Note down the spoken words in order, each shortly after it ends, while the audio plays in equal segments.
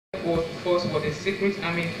force was a secret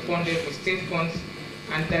army funded with state funds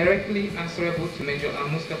and directly answerable to Major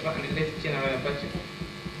Mustapha and the late General Abacha.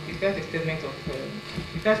 Is that a statement of?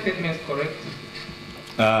 Is that statement correct?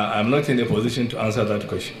 I'm not in a position to answer that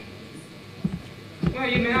question. Well,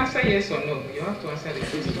 you may answer yes or no. You have to answer the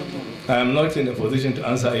question. I'm not in a position to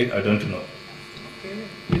answer it. I don't know. Okay,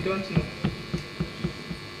 you don't know.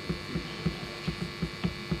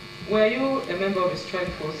 Were you a member of the strike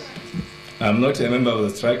force? I'm not a member of the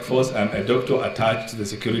strike force. I'm a doctor attached to the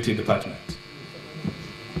security department.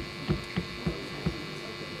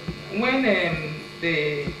 When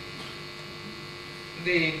the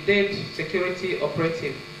dead security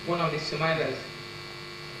operative, one of the Somalis,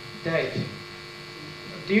 died,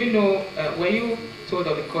 do you know, were you told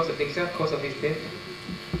of the exact cause of his death?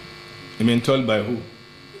 You mean told by who?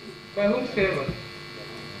 By whom favor?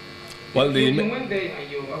 Well, you went there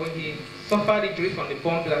and when he suffered injury from the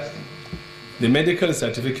bomb blast. The medical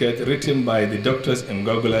certificate written by the doctors in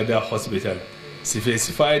Gogolada Hospital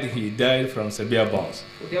specified he died from severe burns.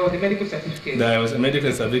 There was a medical certificate? There was a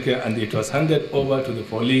medical certificate, and it was handed over to the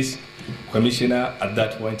police commissioner at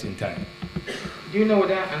that point in time. Do you know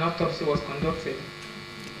whether an autopsy was conducted?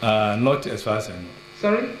 Not as far as I know.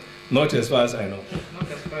 Sorry? Not as far as I know.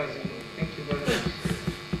 Not as far as I know. Thank you very much.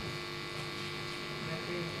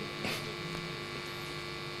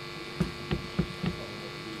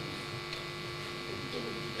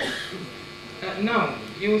 Now,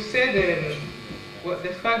 you said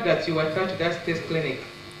the fact that you were attached to that state clinic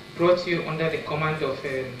brought you under the command of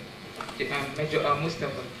Major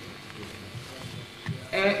Mustapha.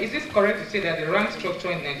 Is it correct to say that the rank structure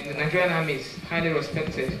in the Nigerian Army is highly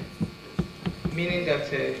respected? Meaning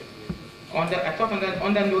that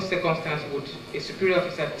under no circumstance would a superior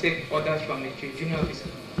officer take orders from a junior officer?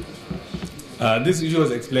 This issue was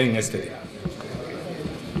explained yesterday.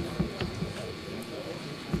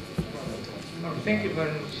 Thank you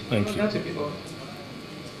very much. Thank you. That will be all.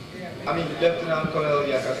 Lieutenant Col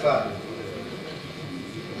Yakasai,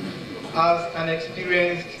 as an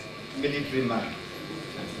experienced military man,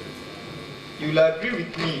 you will agree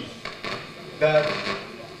with me that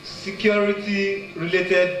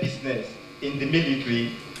security-related business in the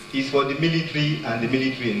military is for the military and the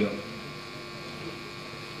military alone.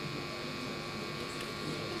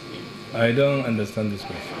 I don't understand this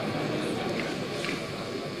question.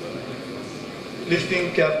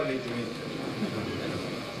 Listen carefully to me.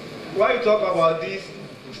 When you talk about this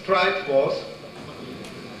strike force,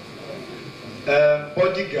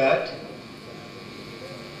 bodyguard,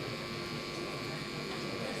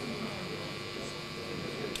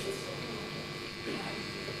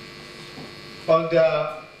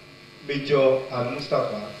 under Major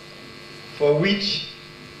Mustapha, for which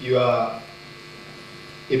you are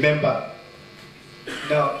a member.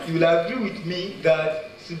 Now, you will agree with me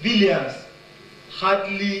that civilians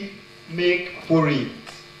hardly make foray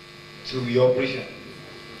to your operation.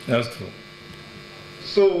 That's true.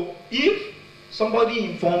 So if somebody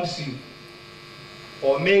informs you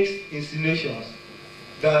or makes insinuations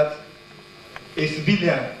that a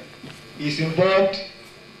civilian is involved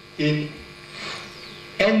in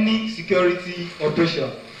any security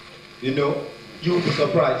operation, you will be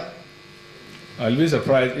surprised. I'll be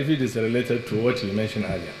surprised if it is related to what you mentioned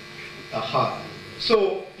earlier. Aha.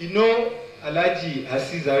 So, Alaji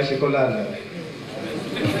Aziz Arishekola.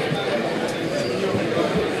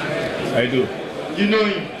 I do. You know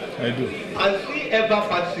him? I do. Has he ever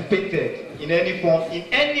participated in any form, in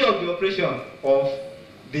any of the operation of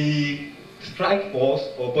the strike force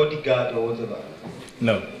or bodyguard or whatever?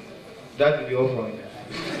 No. That will be all for him.